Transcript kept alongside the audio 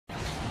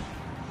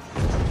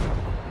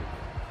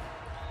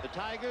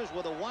Tigers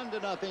with a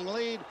 1-0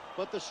 lead,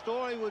 but the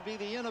story would be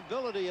the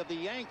inability of the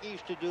Yankees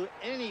to do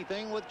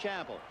anything with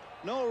Chappell.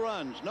 No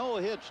runs, no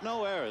hits,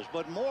 no errors,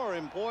 but more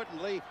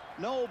importantly,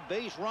 no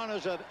base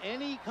runners of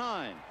any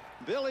kind.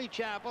 Billy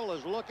Chappell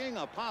is looking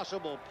a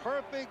possible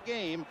perfect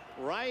game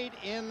right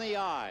in the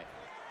eye.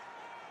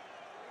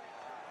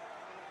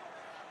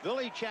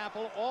 Billy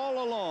Chappell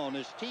all alone,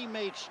 his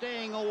teammates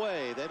staying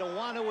away. They don't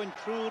want to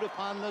intrude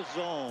upon the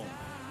zone.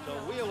 So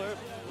Wheeler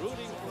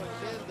rooting for a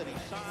kid that he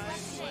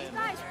signed when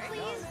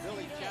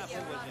Billy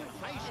Chappell was in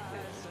high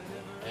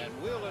school.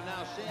 And Wheeler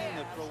now seeing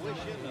the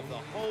fruition of the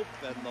hope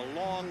and the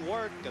long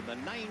work and the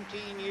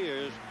 19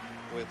 years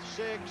with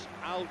 6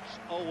 outs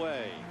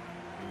away.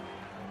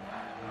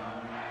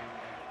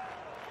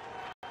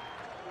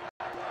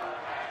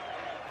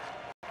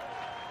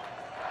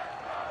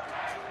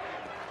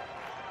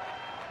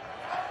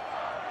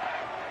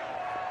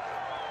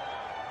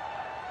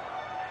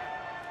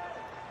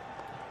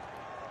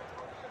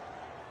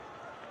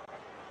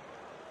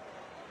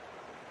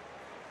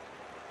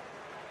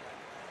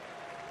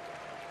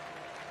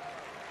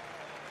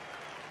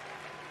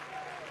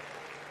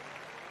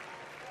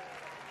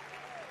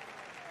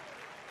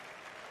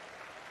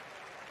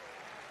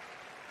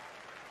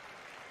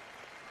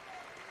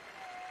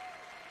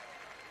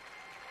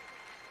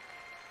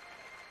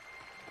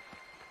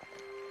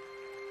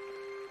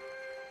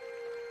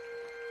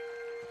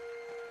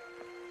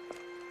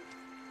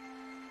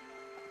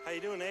 How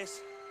you doing, Ace?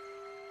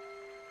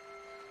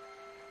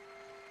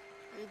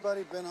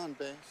 Anybody been on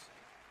base?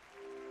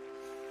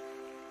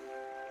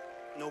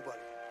 Nobody.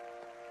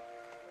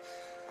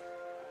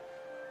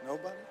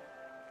 Nobody?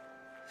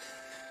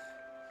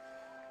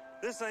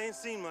 This I ain't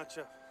seen much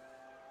of.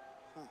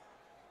 Huh.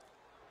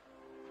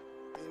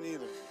 Me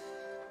neither.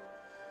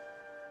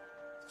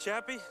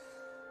 Chappie?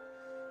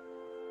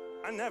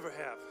 I never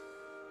have.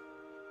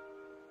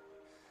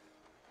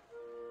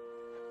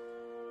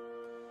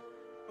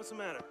 What's the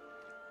matter?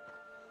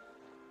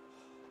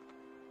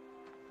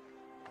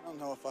 I don't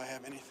know if I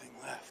have anything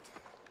left.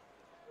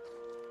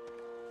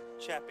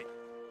 Chappie,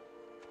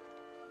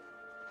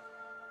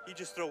 you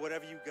just throw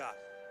whatever you got,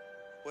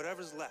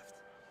 whatever's left.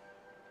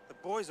 The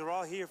boys are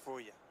all here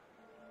for you.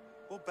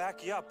 We'll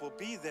back you up, we'll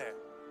be there.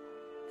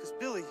 Because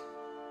Billy,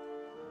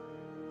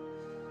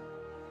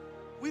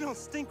 we don't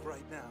stink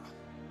right now.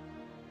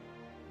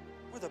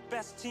 We're the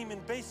best team in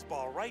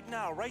baseball right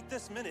now, right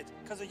this minute,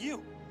 because of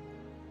you.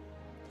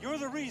 You're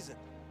the reason.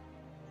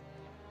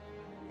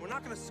 We're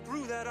not going to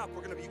screw that up.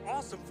 We're going to be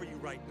awesome for you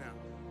right now.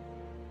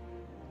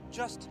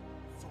 Just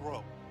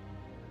throw.